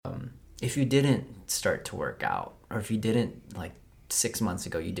if you didn't start to work out, or if you didn't, like 6 months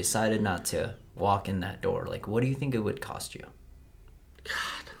ago, you decided not to walk in that door, like what do you think it would cost you?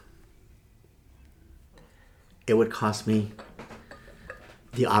 God. It would cost me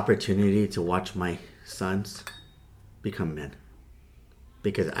the opportunity to watch my sons become men.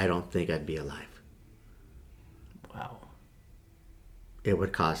 Because I don't think I'd be alive. Wow. It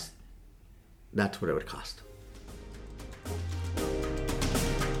would cost. That's what it would cost.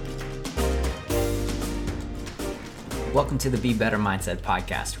 Welcome to the Be Better Mindset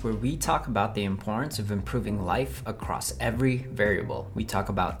podcast, where we talk about the importance of improving life across every variable. We talk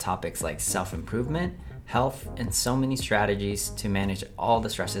about topics like self-improvement, health, and so many strategies to manage all the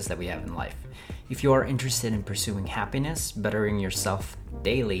stresses that we have in life. If you are interested in pursuing happiness, bettering yourself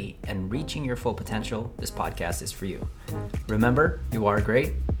daily, and reaching your full potential, this podcast is for you. Remember, you are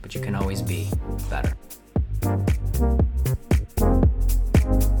great, but you can always be better.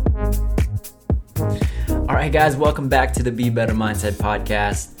 All right, guys, welcome back to the Be Better Mindset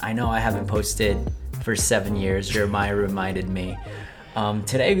podcast. I know I haven't posted for 7 years. Jeremiah reminded me.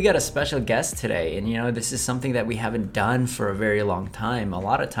 Today we got a special guest today, and this is something that we haven't done for a very long time. A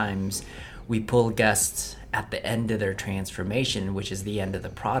lot of times we pull guests at the end of their transformation, which is the end of the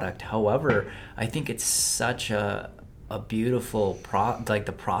product. However, I think it's such a beautiful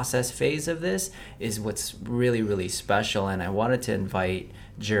the process phase of this is what's really, really special. And I wanted to invite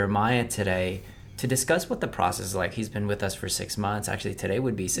Jeremiah today to discuss what the process is like. He's been with us for 6 months. Actually, today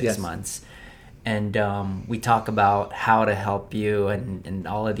would be 6 months. And we talk about how to help you and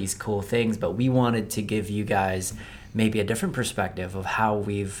all of these cool things. But we wanted to give you guys maybe a different perspective of how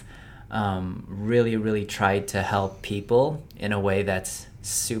we've really, really tried to help people in a way that's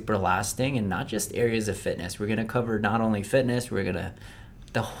super lasting, and not just areas of fitness. We're going to cover not only fitness,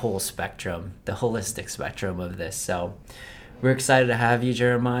 the whole spectrum, the holistic spectrum of this. So we're excited to have you,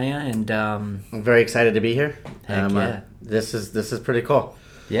 Jeremiah, and I'm very excited to be here. Heck yeah. This is pretty cool.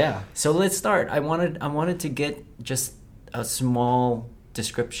 Yeah. So let's start. I wanted to get just a small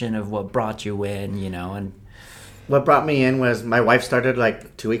description of what brought you in, and What brought me in was my wife started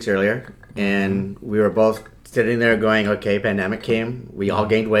like 2 weeks earlier, and we were both sitting there going, okay, pandemic came, we all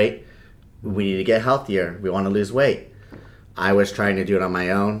gained weight, we need to get healthier, we want to lose weight. I was trying to do it on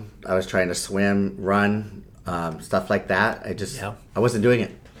my own. I was trying to swim, run, stuff like that. I wasn't doing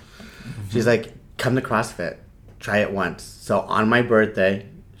it. She's like, come to CrossFit, try it once. So on my birthday,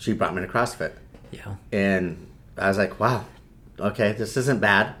 she brought me to CrossFit. Yeah. And I was like, wow, okay, this isn't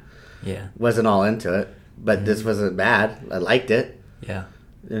bad. Yeah. Wasn't all into it, but this wasn't bad. I liked it. Yeah.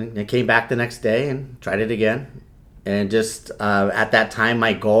 And I came back the next day and tried it again. And just at that time,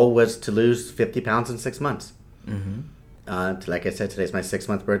 my goal was to lose 50 pounds in 6 months. Like I said, today's my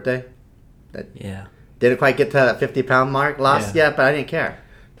 6-month birthday. Didn't quite get to that 50-pound mark lost yet, but I didn't care.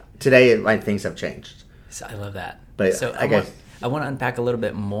 Today, my things have changed. So I love that. But so I want to unpack a little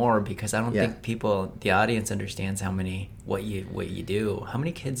bit more, because I don't think the audience understands what you do. How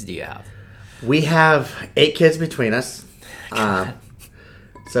many kids do you have? We have 8 kids between us.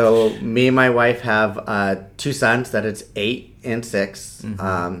 So me and my wife have 2 sons that it's 8 and 6.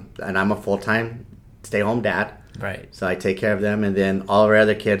 And I'm a full-time stay-home dad. Right. So I take care of them. And then all of our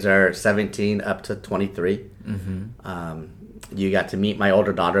other kids are 17 up to 23. You got to meet my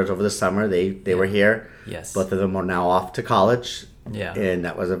older daughters over the summer. They were here. Yes. Both of them are now off to college. Yeah. And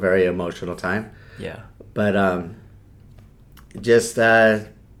that was a very emotional time. Yeah. But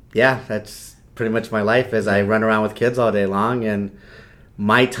that's pretty much my life, is I run around with kids all day long, and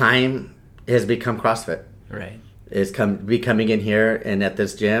my time has become CrossFit. Right. Is coming in here and at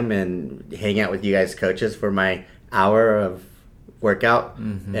this gym and hanging out with you guys coaches for my hour of workout.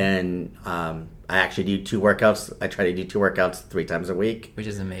 And I actually do 2 workouts. I try to do 2 workouts 3 times a week. Which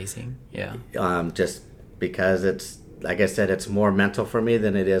is amazing. Yeah. Just because it's, like I said, it's more mental for me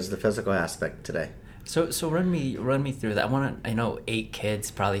than it is the physical aspect today. So run me through that. I know 8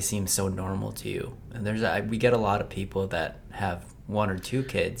 kids probably seems so normal to you, and we get a lot of people that have 1 or 2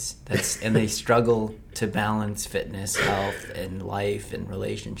 kids and they struggle to balance fitness, health, and life and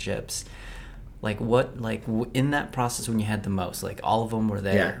relationships. In that process when you had the most, like all of them were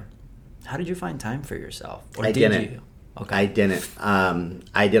there. Yeah. How did you find time for yourself? Or I didn't. You? Okay. I didn't.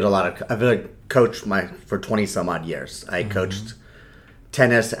 I did a lot of. I've coached for 20 some odd years. I coached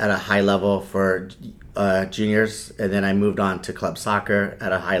tennis at a high level for juniors, and then I moved on to club soccer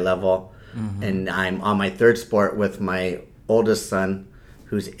at a high level, and I'm on my 3rd sport with my oldest son,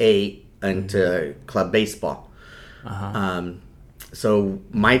 who's 8, into club baseball. So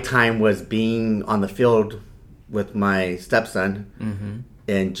my time was being on the field with my stepson,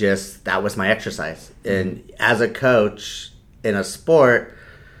 and just that was my exercise. And as a coach in a sport,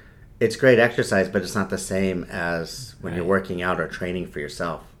 It's great exercise, but it's not the same as when you're Right. working out or training for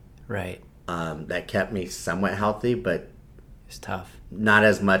yourself. Right. That kept me somewhat healthy, but It's tough. not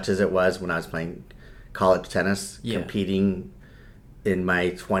as much as it was when I was playing college tennis, Yeah. competing in my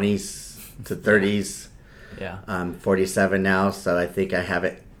 20s to 30s. Yeah. I'm 47 now, so I think I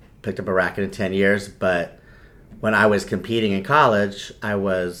haven't picked up a racket in 10 years. But when I was competing in college, I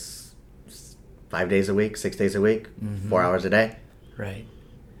was 5 days a week, 6 days a week, 4 hours a day. Right.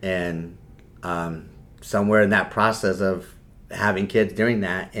 And somewhere in that process of having kids doing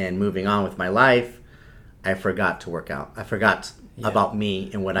that and moving on with my life, I forgot to work out. I forgot about me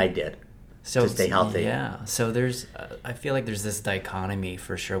and what I did to stay healthy. Yeah. So there's, I feel like there's this dichotomy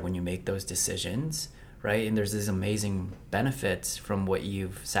for sure when you make those decisions, right? And there's these amazing benefits from what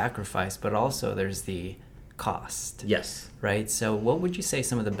you've sacrificed, but also there's the cost. Yes. Right. So what would you say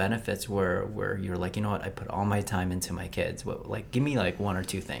some of the benefits were where you're like, you know what, I put all my time into my kids? What, like, give me like one or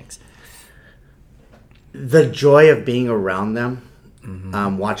two things. The joy of being around them,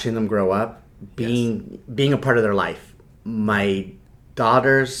 watching them grow up, being a part of their life. My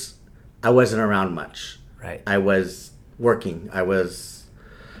daughters, I wasn't around much. Right. I was working. I was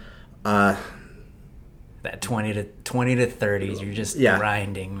That 20 to 30s, you're just Yeah.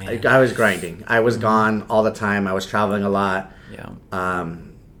 grinding, man. I was grinding. I was gone all the time. I was traveling a lot. Yeah.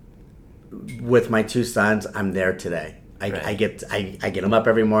 With my two sons, I'm there today. I Right. get them up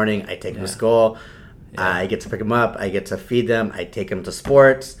every morning. I take them to school. I get to pick them up. I get to feed them. I take them to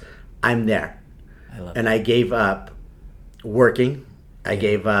sports. I'm there. I love And I gave up working. I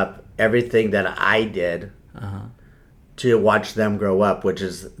gave up everything that I did to watch them grow up, which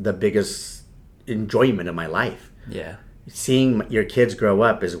is the biggest enjoyment of my life. Yeah. Seeing your kids grow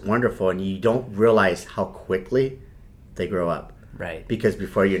up is wonderful, and you don't realize how quickly they grow up. Right. Because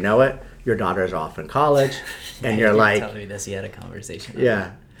before you know it, your daughter's off in college, and you're You like, telling me this, you had a conversation.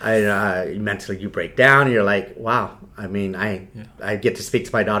 yeah. Mentally you break down, and you're like, wow. I mean, I get to speak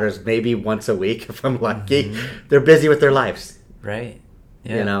to my daughters maybe once a week if I'm lucky. They're busy with their lives, Right.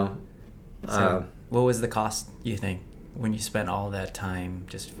 Yeah. you know. So what was the cost, you think, when you spent all that time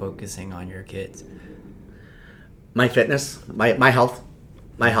just focusing on your kids? My fitness, my health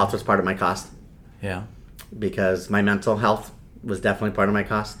was part of my cost, Yeah. because my mental health was definitely part of my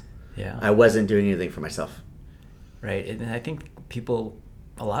cost. Yeah. I wasn't doing anything for myself. Right. And I think people,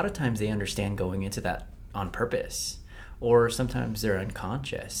 a lot of times they understand going into that on purpose, or sometimes they're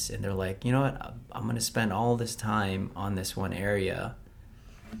unconscious and they're like, you know what, I'm going to spend all this time on this one area,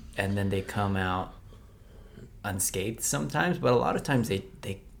 and then they come out unscathed sometimes, but a lot of times they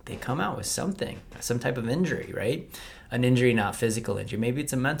come out with something, some type of injury, right? An injury, not physical injury. Maybe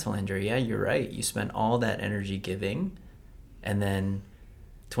it's a mental injury. Yeah, you're right. You spent all that energy giving, and then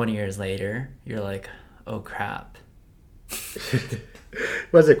 20 years later, you're like, oh crap.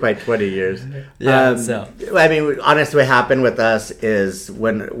 Wasn't quite 20 years. Yeah, so. I mean, honestly, what happened with us is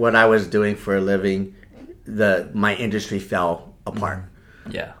when what I was doing for a living, my industry fell apart.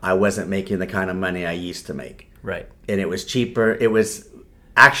 Yeah. I wasn't making the kind of money I used to make. Right. And it was cheaper. It was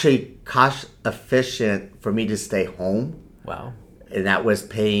actually cost efficient for me to stay home. Wow. And that was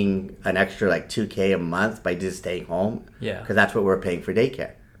paying an extra like $2,000 a month by just staying home. Yeah. Because that's what we were paying for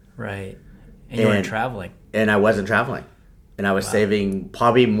daycare. Right. And you weren't traveling. And I wasn't traveling. And I was saving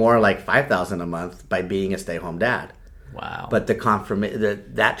probably more like $5,000 a month by being a stay-home dad. Wow. But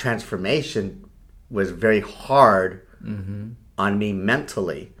that transformation was very hard on me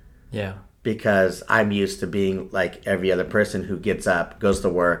mentally, yeah. because I'm used to being like every other person who gets up, goes to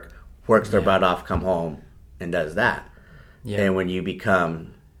work, works their butt off, come home, and does that. Yeah. And when you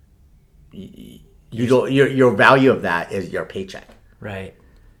become, your value of that is your paycheck. Right.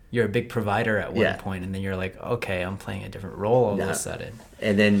 You're a big provider at one point, and then you're like, okay, I'm playing a different role all of a sudden.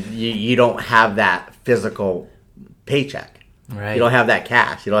 And then you don't have that physical paycheck. Right. You don't have that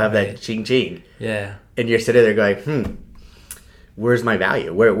cash. You don't have Right. that ching ching. Yeah. And you're sitting there going, where's my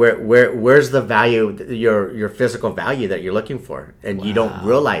value? Where's the value, your physical value that you're looking for? And you don't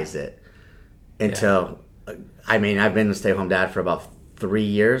realize it until, I mean, I've been a stay-at-home dad for about 4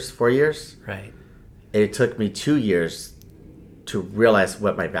 years. Right. It took me 2 years to realize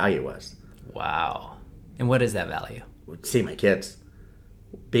what my value was. Wow. And what is that value? Seeing my kids,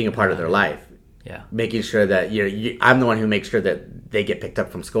 being a part of their life, Yeah. making sure that I'm the one who makes sure that they get picked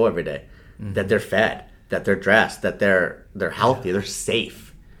up from school every day, that they're fed, that they're dressed, that they're healthy, they're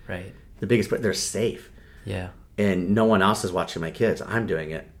safe. Right. The biggest part, they're safe. Yeah. And no one else is watching my kids. I'm doing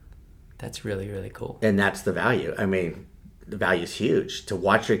it. That's really, really cool. And that's the value. I mean, the value is huge to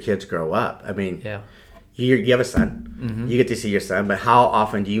watch your kids grow up. I mean, Yeah. you have a son. You get to see your son, but how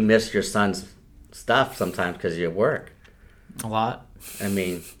often do you miss your son's stuff sometimes because of your work? A lot. I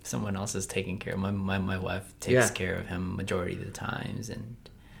mean, Someone else is taking care of my wife takes care of him majority of the times, and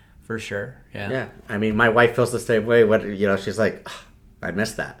for sure, yeah. I mean, my wife feels the same way. She's like, "Ugh, I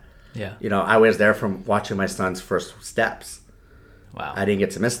miss that. Yeah. I was there from watching my son's first steps. Wow. I didn't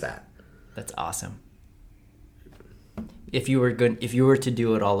get to miss that. That's awesome. If you were to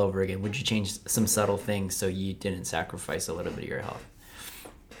do it all over again, would you change some subtle things so you didn't sacrifice a little bit of your health?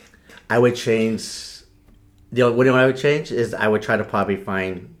 I would change. What I would change is I would try to probably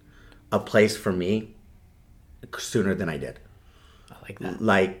find a place for me sooner than I did. I like that.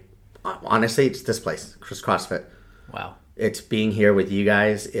 Like, honestly, it's this place, CrossFit. Wow. It's being here with you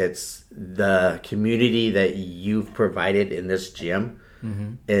guys. It's the community that you've provided in this gym,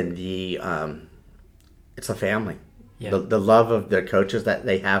 and it's a family. Yeah. The love of the coaches that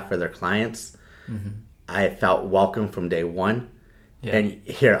they have for their clients. I felt welcome from day one. Yeah. And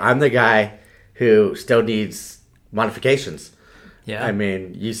here, I'm the guy who still needs modifications. Yeah. I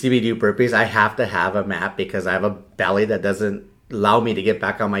mean, you see me do burpees, I have to have a mat because I have a belly that doesn't allow me to get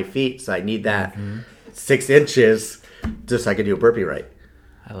back on my feet. So I need that 6 inches just so I can do a burpee right.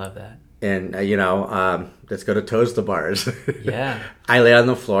 I love that. And, let's go to toes to bars. Yeah. I lay on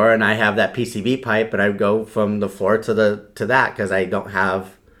the floor and I have that PCB pipe, and I go from the floor to that because I don't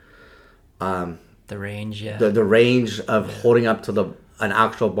have the range, the range of holding up to an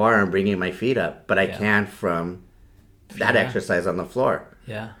actual bar and bringing my feet up. But I can from that exercise on the floor.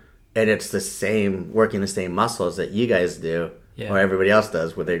 Yeah. And it's the same, working the same muscles that you guys do or everybody else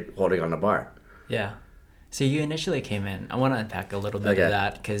does when they're holding on the bar. Yeah. So you initially came in. I want to unpack a little bit of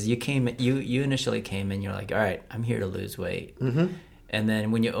that because you initially came in. You're like, all right, I'm here to lose weight. And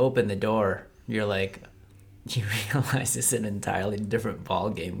then when you open the door, you're like, you realize it's an entirely different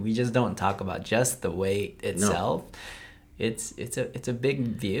ball game. We just don't talk about just the weight itself. No. It's a big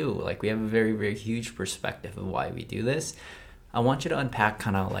view. Like, we have a very, very huge perspective of why we do this. I want you to unpack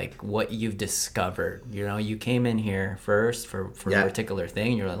kind of like what you've discovered. You came in here first for a particular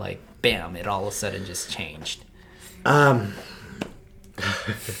thing. You're like, bam, it all of a sudden just changed.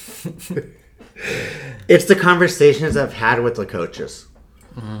 It's the conversations I've had with the coaches.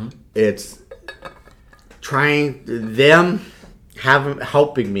 It's trying them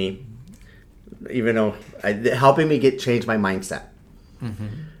helping me, even though helping me change my mindset.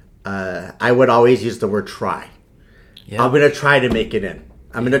 I would always use the word try. Yeah. I'm going to try to make it in.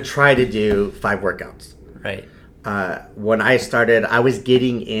 I'm going to try to do 5 workouts. Right. When I started, I was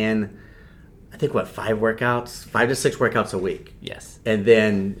getting in, I think, 5 workouts? 5 to 6 workouts a week. Yes. And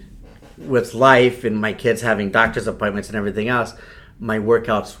then with life and my kids having doctor's appointments and everything else, my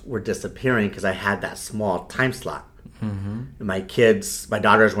workouts were disappearing because I had that small time slot. My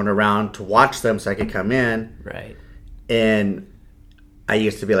daughters weren't around to watch them so I could come in. Right. And I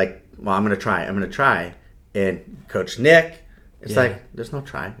used to be like, well, I'm going to try. And Coach Nick, it's like, there's no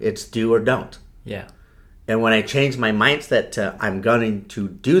try. It's do or don't. Yeah. And when I changed my mindset to I'm going to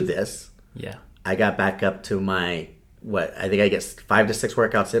do this, I got back up to my, I think I get 5 to 6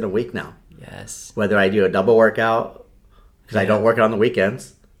 workouts in a week now. Yes. Whether I do a double workout, because I don't work it on the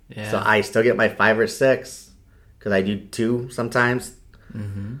weekends. Yeah. So I still get my 5 or 6, because I do 2 sometimes.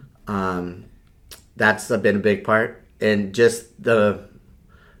 That's been a big part. And just the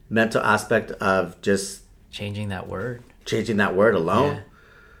mental aspect of just changing that word alone.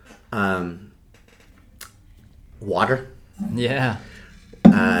 Water. Yeah.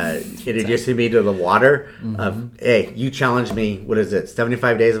 Introducing me to the water of, hey, you challenged me, what is it,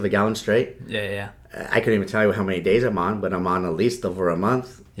 75 days of a gallon straight? Yeah. I couldn't even tell you how many days I'm on, but I'm on at least over a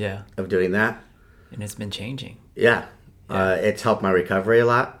month of doing that. And it's been changing. Yeah. It's helped my recovery a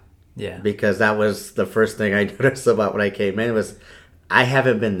lot. Yeah. Because that was the first thing I noticed about when I came in was I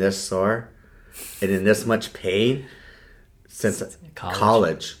haven't been this sore and in this much pain since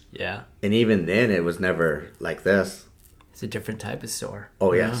college. Yeah. And even then, it was never like this. It's a different type of sore.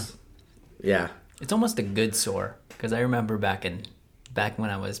 Oh, yes. Yeah. It's almost a good sore. Because I remember back when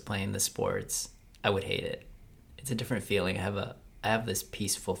I was playing the sports, I would hate it. It's a different feeling. I have this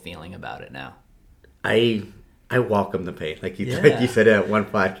peaceful feeling about it now. I welcome the pain. Like you said at one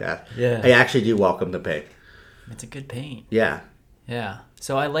podcast. Yeah. I actually do welcome the pain. It's a good pain. Yeah. Yeah.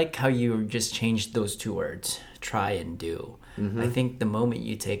 So I like how you just changed those 2 words, try and do. I think the moment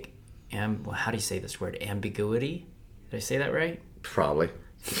you take, how do you say this word, ambiguity? Did I say that right? Probably.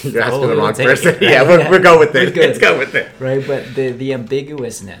 You're asking the wrong person. Right? Yeah, we're going with it. Let's go with it. Right, but the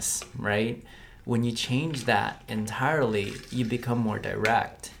ambiguousness, right? When you change that entirely, you become more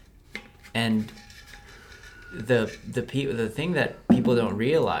direct. And the thing that people don't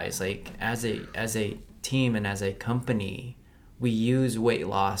realize, like as a team and as a company, we use weight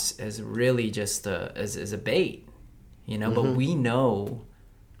loss as really just as a bait. but we know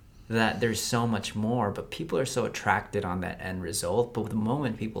that there's so much more, but people are so attracted on that end result. But the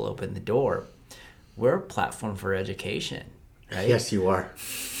moment people open the door, we're a platform for education, right? Yes, you are.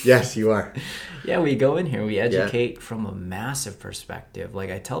 Yes, you are. Yeah, we go in here, we educate from a massive perspective.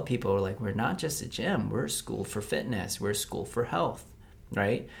 Like I tell people, we're not just a gym, we're a school for fitness, we're a school for health,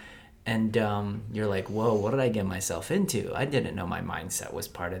 right? And you're like, whoa, what did I get myself into? I didn't know my mindset was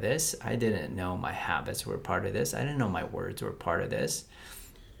part of this. I didn't know my habits were part of this. I didn't know my words were part of this.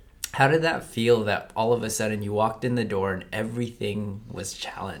 How did that feel that all of a sudden you walked in the door and everything was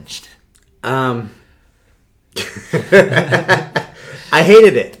challenged? I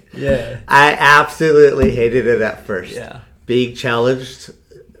hated it. Yeah. I absolutely hated it at first. Yeah. Being challenged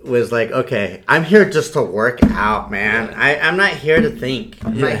was like, okay, I'm here just to work out, man. I'm not here to think.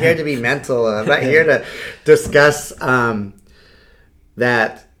 I'm not here to be mental. I'm not here to discuss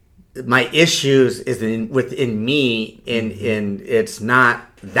that my issues is within me, and it's not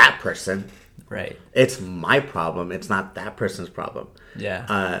that person. Right. It's my problem. It's not that person's problem.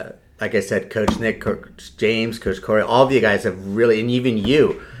 Yeah. Like I said, Coach Nick, Coach James, Coach Corey, all of you guys have really, and even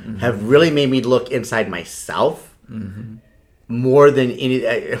you, have really made me look inside myself more than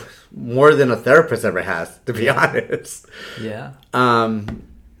a therapist ever has, to be honest. Yeah. Like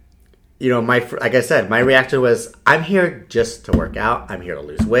I said, my reaction was, I'm here just to work out. I'm here to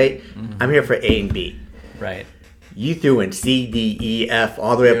lose weight. I'm here for A and B. Right. You threw in C, D, E, F,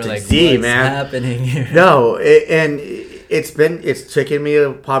 all the way up to like, Z, what's man. Happening here? No, it's taken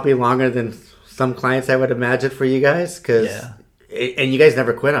me probably longer than some clients I would imagine for you guys, and you guys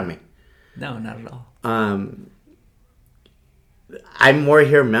never quit on me. No, not at all. I'm more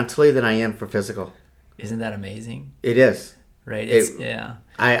here mentally than I am for physical. Isn't that amazing? It is. Right. Yeah.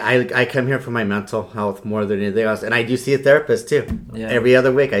 I come here for my mental health more than anything else, and I do see a therapist too. Yeah. Every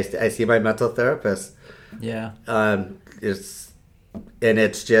other week, I see my mental therapist. Yeah. It's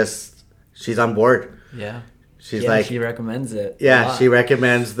just, she's on board. Yeah. She's like, she recommends it. Yeah, she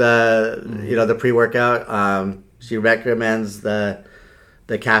recommends the the pre-workout. She recommends the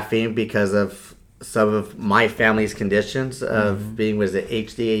caffeine because of some of my family's conditions of being, was it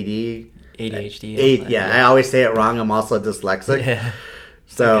ADHD? ADHD. Yeah, I always say it wrong. I'm also dyslexic. Yeah.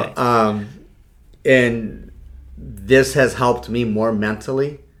 So, and this has helped me more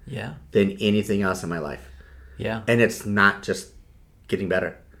mentally than anything else in my life. Yeah. And it's not just getting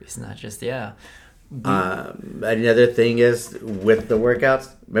better. It's not just, Another thing is with the workouts.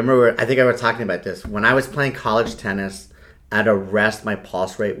 Remember, I think I was talking about this. When I was playing college tennis, at a rest, my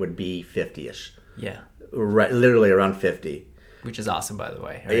pulse rate would be 50-ish. Yeah. Literally around 50. Which is awesome, by the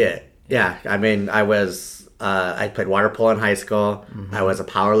way. Right? Yeah. I mean, I played water polo in high school. I was a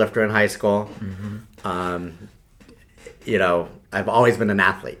power lifter in high school. I've always been an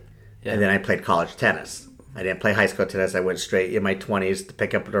athlete. Yeah. And then I played college tennis. I didn't play high school tennis. I went straight in my 20s to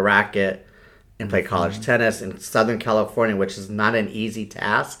pick up the racket and play college tennis in Southern California, which is not an easy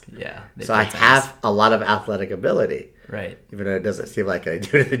task. Yeah. So I have a lot of athletic ability. Right. Even though it doesn't seem like I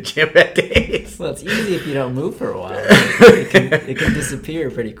do it at the gym at days. Well, it's easy if you don't move for a while. It can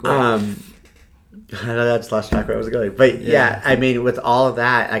disappear pretty quick. I know that's lost track where I was going. But yeah, I mean, with all of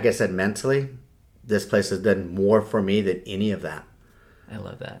that, like I said, mentally, this place has done more for me than any of that. I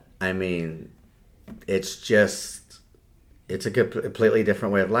love that. I mean, it's a completely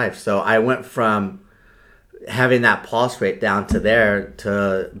different way of life. So I went from having that pulse rate down to there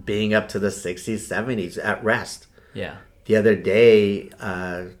to being up to the 60s, 70s at rest. Yeah. The other day,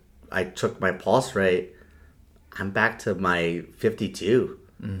 I took my pulse rate. I'm back to my 52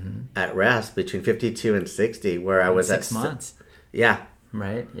 at rest, between 52 and 60, where I was 6 months. Yeah.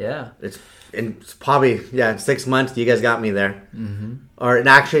 Right. Yeah. It's probably 6 months. You guys got me there. Or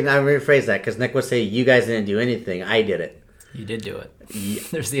actually, I rephrase that, because Nick would say you guys didn't do anything. I did it. You did do it.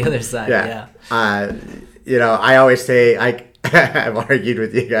 There's the other side. Yeah. I always say I've argued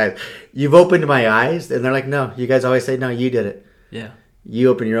with you guys. You've opened my eyes, and they're like, no. You guys always say, no, you did it. Yeah. You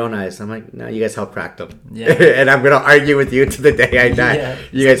open your own eyes. I'm like, no, you guys helped crack them. Yeah. And I'm gonna argue with you to the day I die. Yeah.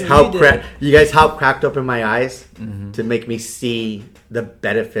 You guys helped cracked open my eyes to make me see the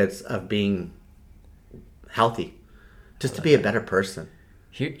benefits of being healthy, just to be a better person.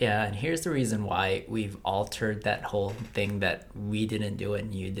 And here's the reason why we've altered that whole thing that we didn't do it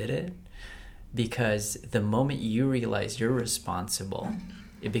and you did it. Because the moment you realize you're responsible,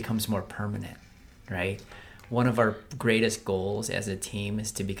 it becomes more permanent, right? One of our greatest goals as a team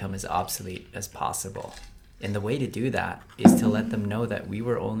is to become as obsolete as possible. And the way to do that is to let them know that we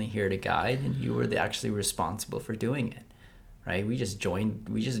were only here to guide and you were actually responsible for doing it, right? We just joined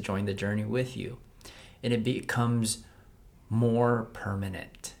the journey with you. And it becomes more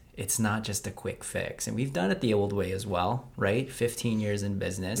permanent. it's not just a quick fix. And we've done it the old way as well, right? 15 years in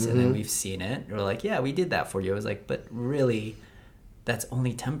business, and then we've seen it. We're like, yeah, we did that for you. I was like, but really, that's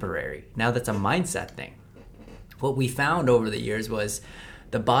only temporary. Now that's a mindset thing. What we found over the years was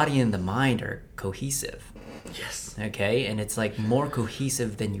the body and the mind are cohesive. Yes. Okay? And it's like more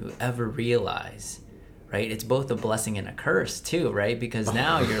cohesive than you ever realize, right? It's both a blessing and a curse too, right? Because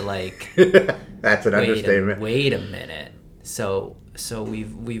now you're like, that's an understatement. Wait a minute. So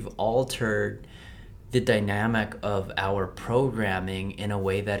we've altered the dynamic of our programming in a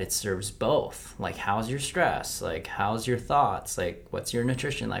way that it serves both. Like, how's your stress? Like, how's your thoughts? Like, what's your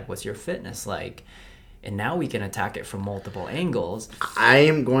nutrition like? What's your fitness like? And now we can attack it from multiple angles. I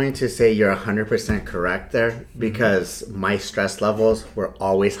am going to say you're 100% correct there, because my stress levels were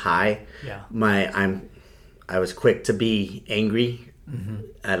always high. Yeah. I was quick to be angry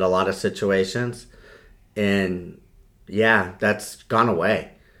at a lot of situations, and yeah, that's gone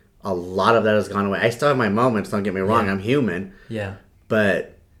away. A lot of that has gone away. I still have my moments, don't get me wrong. I'm human. Yeah.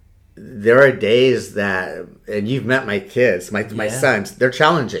 But there are days that, and you've met my kids, my sons, they're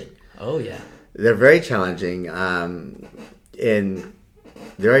challenging. Oh, yeah. They're very challenging. And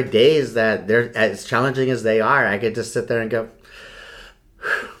there are days that they're as challenging as they are. I could just sit there and go,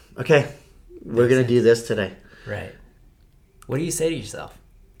 okay, we're going to do this today. Right. What do you say to yourself?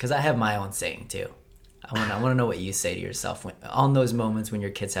 Because I have my own saying too. I want to know what you say to yourself on those moments when your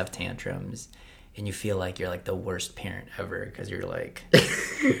kids have tantrums and you feel like you're like the worst parent ever because you're like,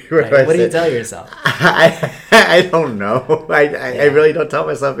 right? What do you tell yourself? I don't know. I really don't tell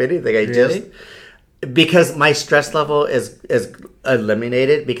myself anything. Just because my stress level is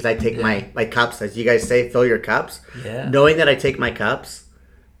eliminated, because I take my cups, as you guys say, fill your cups. Yeah. Knowing that I take my cups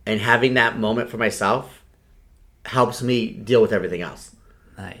and having that moment for myself helps me deal with everything else.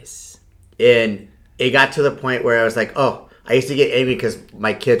 Nice. And it got to the point where I was like, oh, I used to get angry because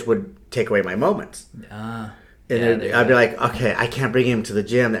my kids would take away my moments. And I'd be like, okay, I can't bring him to the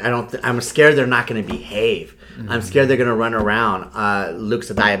gym. I'm scared they're not going to behave. I'm scared they're going to run around.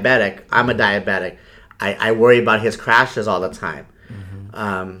 Luke's a diabetic. I'm a diabetic. I worry about his crashes all the time.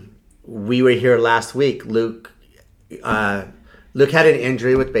 We were here last week. Luke had an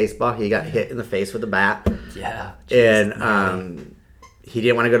injury with baseball. He got hit in the face with a bat. Yeah. And he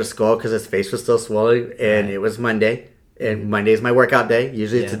didn't want to go to school because his face was still swollen. And it was Monday. And Monday is my workout day.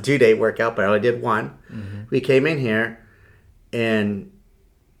 Usually it's a 2-day workout, but I only did one. We came in here, and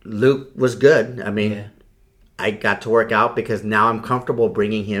Luke was good. I mean, I got to work out because now I'm comfortable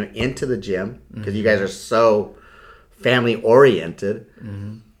bringing him into the gym because you guys are so family-oriented.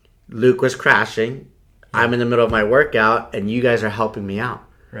 Luke was crashing. I'm in the middle of my workout, and you guys are helping me out.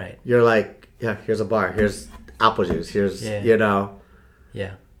 Right. You're like, yeah, here's a bar. Here's apple juice. Here's,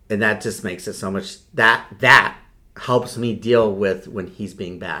 Yeah. And that just makes it so much... That helps me deal with when he's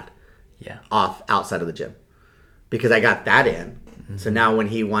being bad. Yeah. Outside of the gym. Because I got that in. So now when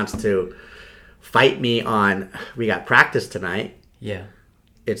he wants to fight me on, we got practice tonight. Yeah.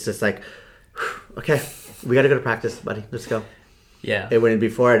 It's just like, okay, we got to go to practice, buddy. Let's go. Yeah. And when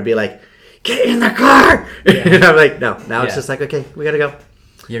before I'd be like, get in the car. And I'm like, no. Now it's just like, okay, we got to go.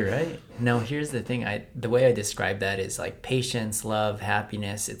 You're right. No, here's the thing. The way I describe that is like patience, love,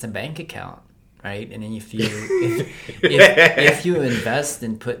 happiness. It's a bank account, right? And then if you invest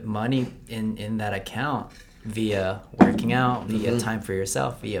and put money in that account via working out, via time for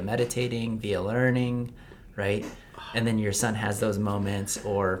yourself, via meditating, via learning, right? And then your son has those moments,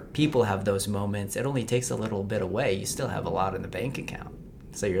 or people have those moments. It only takes a little bit away. You still have a lot in the bank account.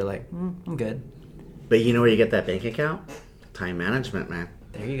 So you're like, I'm good. But you know where you get that bank account? Time management, man.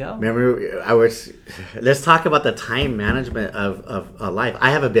 There you go. Remember, let's talk about the time management of a life.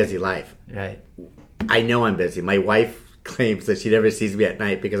 I have a busy life. Right. I know I'm busy. My wife claims that she never sees me at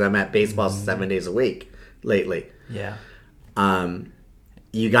night because I'm at baseball 7 days a week lately. Yeah.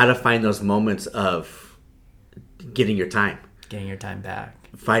 You got to find those moments of getting your time. Getting your time back.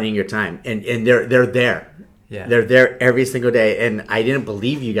 Finding your time. And they're there. Yeah. They're there every single day. And I didn't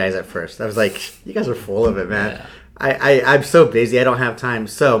believe you guys at first. I was like, you guys are full of it, man. Yeah. I'm so busy. I don't have time.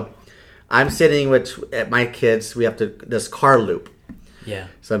 So I'm sitting at my kids. We have this car loop. Yeah.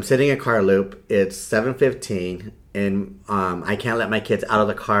 So I'm sitting in a car loop. It's 7:15, and I can't let my kids out of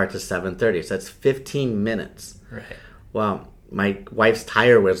the car to 7:30. So that's 15 minutes. Right. Well, my wife's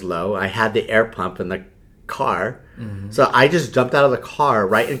tire was low. I had the air pump in the car. So I just jumped out of the car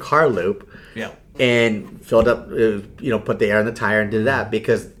right in car loop. Yeah. And filled up, put the air in the tire and did that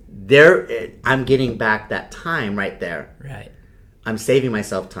because I'm getting back that time right there. Right. I'm saving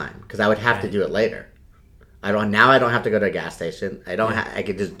myself time because I would have to do it later. I don't have to go to a gas station. I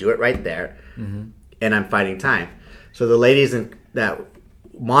could just do it right there, and I'm finding time. So the ladies that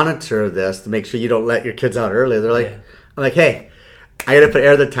monitor this to make sure you don't let your kids out early. They're like, Yeah. I'm like, hey, I got to put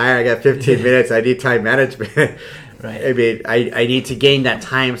air in the tire. I got 15 minutes. I need time management. Right. I mean, I need to gain that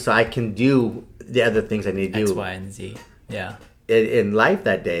time so I can do the other things I need to X, do Y, and Z. Yeah. in life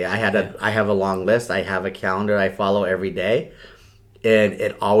that day. I have a long list. I have a calendar I follow every day, and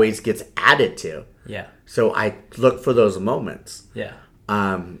it always gets added to. Yeah. So I look for those moments. Yeah.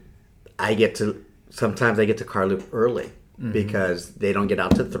 Sometimes I get to car loop early because they don't get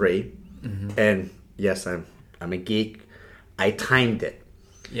out to 3. And yes, I'm a geek. I timed it.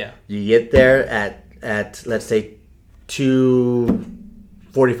 Yeah. You get there at let's say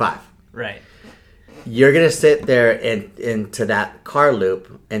 2:45. Right. You're gonna sit there into that car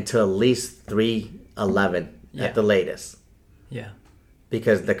loop until at least 3:11 at the latest, Yeah.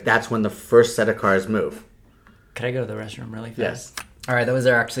 because that's when the first set of cars move. Could I go to the restroom really fast? Yes. All right, that was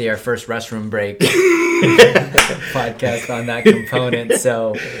actually our first restroom break podcast on that component.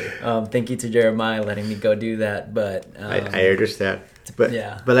 So thank you to Jeremiah letting me go do that. But I understand. But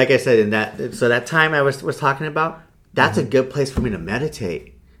yeah. But like I said, that time I was talking about, that's a good place for me to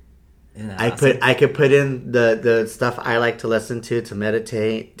meditate. Isn't that awesome? I could put in the stuff I like to listen to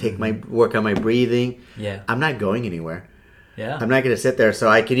meditate, take my work on my breathing. Yeah. I'm not going anywhere. Yeah. I'm not going to sit there. So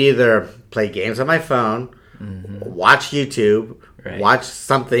I could either play games on my phone, watch YouTube, Right. watch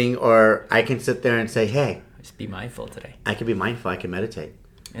something, or I can sit there and say, hey, Just be mindful today. I can be mindful. I can meditate.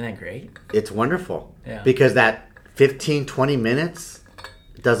 Isn't that great? It's wonderful. Yeah. Because that 15, 20 minutes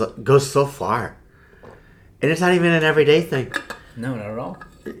goes so far. And it's not even an everyday thing. No, not at all.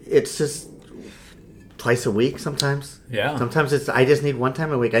 It's just twice a week sometimes. Yeah. Sometimes I just need one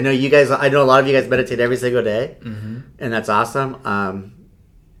time a week. I know a lot of you guys meditate every single day. And that's awesome.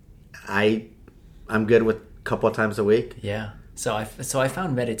 I'm good with a couple of times a week. Yeah. So I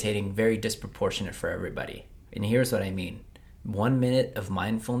found meditating very disproportionate for everybody. And here's what I mean. 1 minute of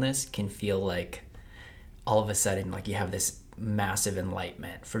mindfulness can feel like all of a sudden like you have this massive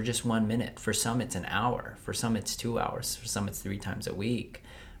enlightenment for just 1 minute. For some it's an hour. For some it's 2 hours. For some it's 3 times a week.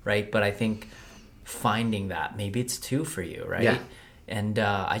 Right? But I think finding that, maybe it's 2 for you, right? Yeah. And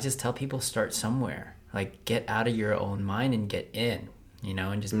I just tell people start somewhere. Like get out of your own mind and get in,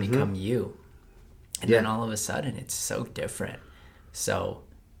 and just become you. And then all of a sudden, it's so different. So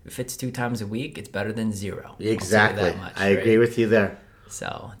if it's 2 times a week, it's better than 0. Exactly. That much, I agree with you there.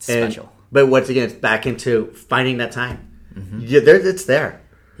 So it's special. But once again, it's back into finding that time. It's there.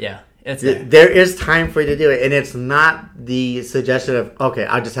 Yeah, it's there. There is time for you to do it. And it's not the suggestion of, okay,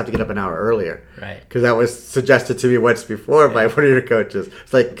 I'll just have to get up an hour earlier. Right. Because that was suggested to me once before by one of your coaches.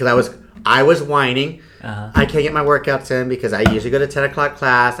 It's like, because I was whining. I can't get my workouts in because I usually go to 10 o'clock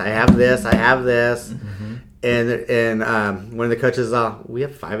class. I have this. And one of the coaches, we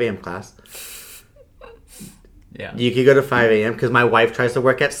have 5 a.m. class. Yeah. You could go to 5 a.m. because my wife tries to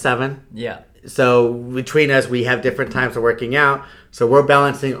work at 7. Yeah. So between us, we have different times of working out. So we're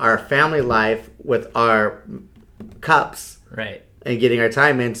balancing our family life with our cups Right. and getting our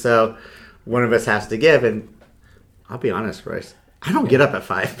time in. So one of us has to give. And I'll be honest, Royce, I don't get up at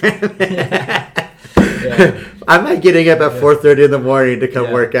 5. Yeah. I'm not getting up at 4:30 in the morning to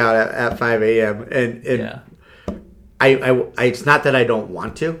come work out at 5 a.m. And I it's not that I don't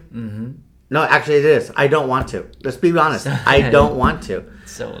want to. No, actually it is. I don't want to. Let's be honest. I don't want to.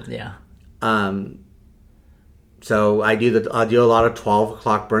 So yeah. So I do a lot of 12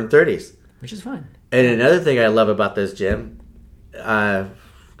 o'clock burn 30s. Which is fun. And another thing I love about this gym, God,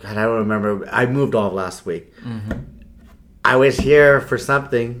 I don't remember. I moved all of last week. I was here for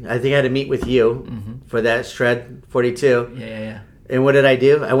something. I think I had to meet with you for that Shred 42. Yeah. And what did I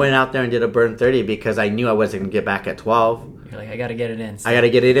do? I went out there and did a burn 30 because I knew I wasn't going to get back at 12. You're like, I got to get it in. I got to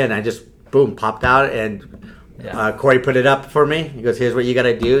get it in. I just, boom, popped out. And Corey put it up for me. He goes, here's what you got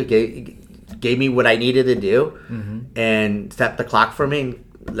to do. Gave me what I needed to do and set the clock for me and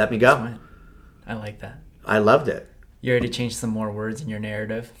let me go. I like that. I loved it. You already changed some more words in your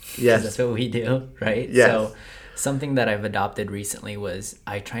narrative. Yes. That's what we do, right? Yes. So something that I've adopted recently was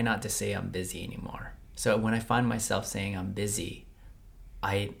I try not to say I'm busy anymore. So when I find myself saying I'm busy,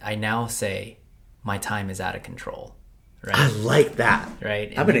 I now say my time is out of control. Right? I like that.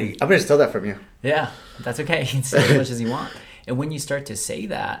 Right. I'm gonna steal that from you. Yeah, that's okay. You can say as much as you want. And when you start to say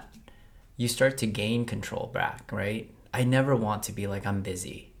that, you start to gain control back, right? I never want to be like, I'm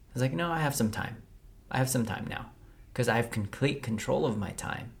busy. I was like, no, I have some time. I have some time now because I have complete control of my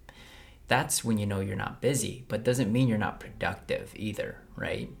time. That's when you know you're not busy, but doesn't mean you're not productive either,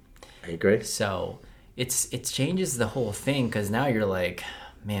 right? I agree. So it changes the whole thing because now you're like,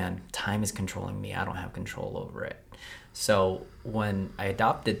 man, time is controlling me. I don't have control over it. So when I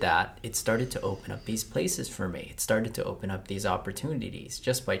adopted that, it started to open up these places for me. It started to open up these opportunities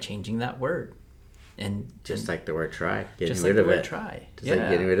just by changing that word. And just like the word try, getting just rid like of the word it. try. Just like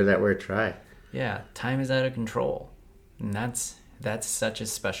getting rid of that word try. Yeah, time is out of control. And that's such a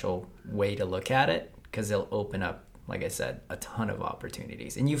special way to look at it, because it'll open up, like I said, a ton of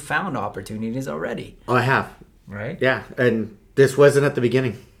opportunities. And you found opportunities already. Oh, I have. Right? Yeah, and this wasn't at the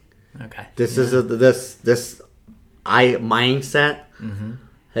beginning. Okay. This is this mindset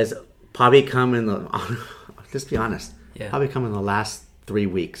has probably come in the. Let's be honest. Yeah. Probably come in the last 3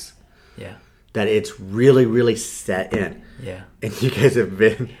 weeks. Yeah. That it's really, really set in. Yeah. And you guys have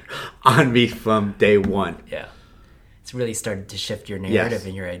been on me from day one. Yeah. It's really started to shift your narrative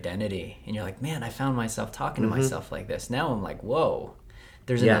and your identity. And you're like, man, I found myself talking to myself like this. Now I'm like, whoa,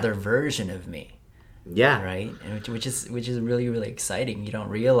 there's another version of me. Yeah. Right? And which is really, really exciting. You don't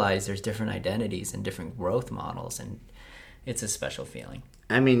realize there's different identities and different growth models, and it's a special feeling.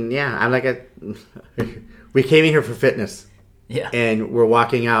 I mean, yeah, I'm like we came in here for fitness. Yeah. And we're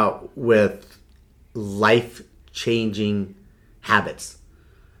walking out with life-changing habits.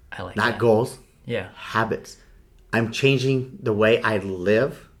 I like Not that. goals. Yeah. Habits. I'm changing the way I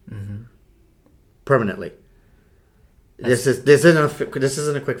live permanently. This isn't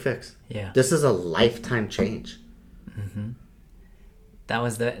a quick fix. Yeah. This is a lifetime change. That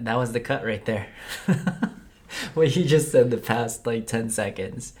was the cut right there. What you just said the past 10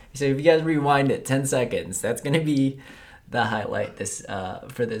 seconds. So if you guys rewind it 10 seconds, that's going to be the highlight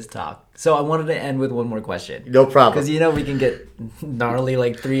for this talk. So I wanted to end with one more question. No problem. Because we can get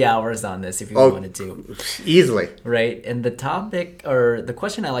gnarly 3 hours on this if you wanted to. Easily. Right. And the topic, or the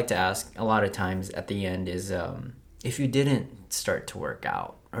question I like to ask a lot of times at the end is, if you didn't start to work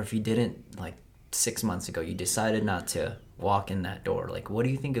out, or if you didn't, 6 months ago, you decided not to walk in that door, what do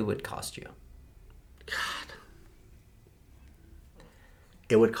you think it would cost you? God.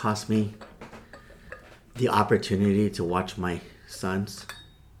 It would cost me the opportunity to watch my sons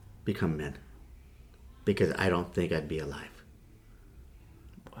become men, because I don't think I'd be alive.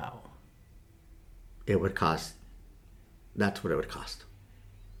 Wow. It would cost. That's what it would cost.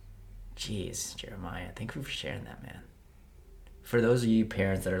 Jeez, Jeremiah, thank you for sharing that, man. For those of you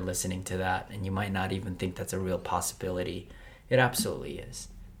parents that are listening to that, and you might not even think that's a real possibility, it absolutely is.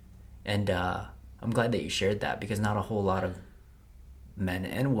 And I'm glad that you shared that, because not a whole lot of men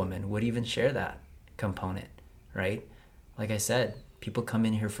and women would even share that component, right? Like I said, people come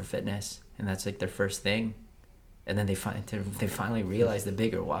in here for fitness, and that's their first thing, and then they finally realize the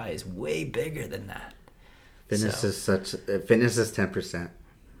bigger why is way bigger than that. Fitness is 10%,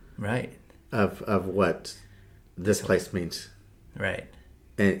 right, of what this place means, right,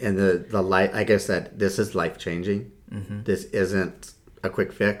 and the life. I guess that this is life changing. This isn't a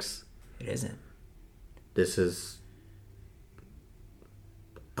quick fix. It isn't. This is.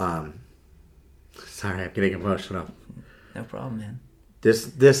 Sorry, I'm getting emotional. No problem, man.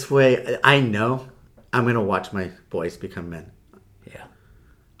 This way, I know I'm gonna watch my boys become men. Yeah.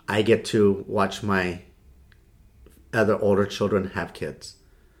 I get to watch my other older children have kids.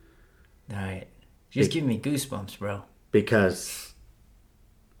 All right. Just give me goosebumps, bro. Because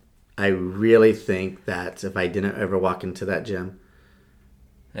I really think that if I didn't ever walk into that gym,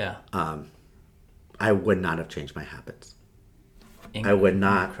 Yeah. I would not have changed my habits. I would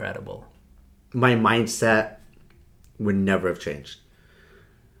not. Incredible. My mindset would never have changed.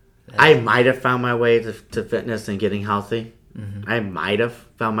 I might have found my way to fitness and getting healthy. I might have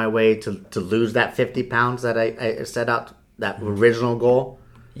found my way to lose that 50 pounds that I set out, that original goal.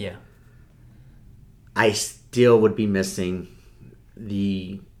 Yeah. I still would be missing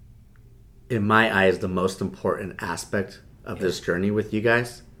in my eyes, the most important aspect of this journey with you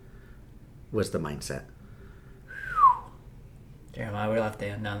guys was the mindset. Jeremiah, we'll have to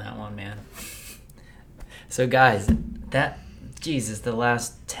end on that one, man. So, guys, the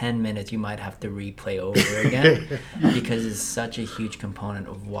last 10 minutes you might have to replay over again because it's such a huge component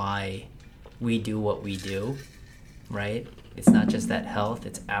of why we do what we do, right? It's not just that health,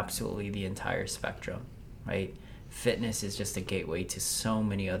 it's absolutely the entire spectrum, right? Fitness is just a gateway to so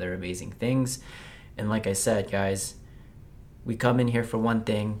many other amazing things. And like I said, guys, we come in here for one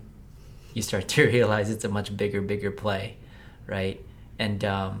thing, you start to realize it's a much bigger play, right? And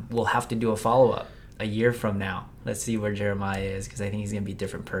we'll have to do a follow-up a year from now. Let's see where Jeremiah is, because I think he's going to be a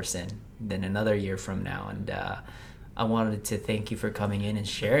different person than another year from now. And I wanted to thank you for coming in and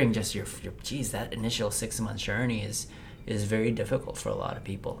sharing just your that initial 6-month journey is very difficult for a lot of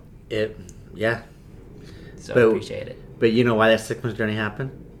people. Yeah. So I appreciate it. But you know why that 6-month journey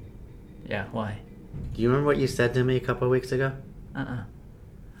happened? Yeah, why? Do you remember what you said to me a couple of weeks ago?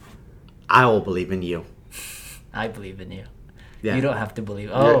 I will believe in you. I believe in you. Yeah. You don't have to believe.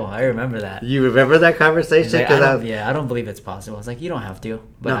 Oh, I remember that. You remember that conversation? Like, I don't believe it's possible. I was like, you don't have to,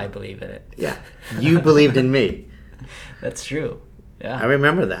 but No. I believe in it. Yeah. You believed in me. That's true. Yeah. I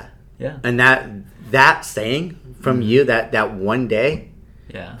remember that. Yeah. And that saying from you that one day,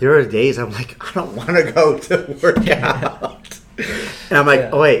 Yeah. there are days I'm like, I don't want to go to work out. And I'm like, Yeah.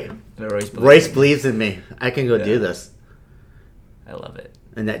 oh wait, But Royce believes in me. I can go do this. I love it.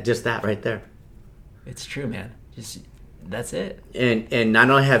 And that right there. It's true, man. Just that's it. And not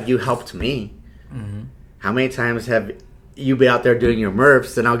only have you helped me, Mm-hmm. how many times have you been out there doing your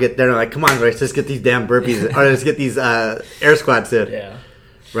MRFs, and I'll get there and I'm like, come on, Royce, let's get these damn burpees, or let's get these air squats in. Yeah.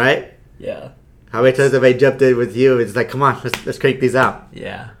 Right? Yeah. How many times have I jumped in with you? It's like, come on, let's crank these out.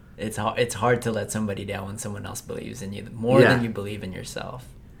 Yeah. It's hard to let somebody down when someone else believes in you more than you believe in yourself.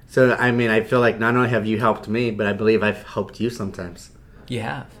 So, I mean, I feel like not only have you helped me, but I believe I've helped you sometimes. You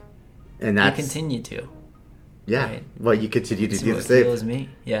have. And You that's... continue to. Yeah. Right. Well, you continue to It's do the what same. fuels me.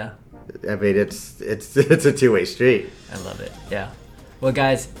 Yeah. I mean, it's a two-way street. I love it. Yeah. Well,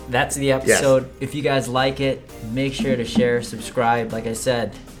 guys, that's the episode. If you guys like it, make sure to share, subscribe. Like I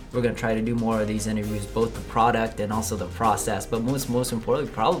said, we're going to try to do more of these interviews, both the product and also the process. But most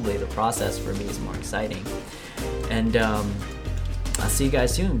importantly, probably the process for me is more exciting. And I'll see you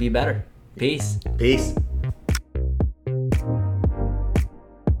guys soon. Be better. Peace. Peace.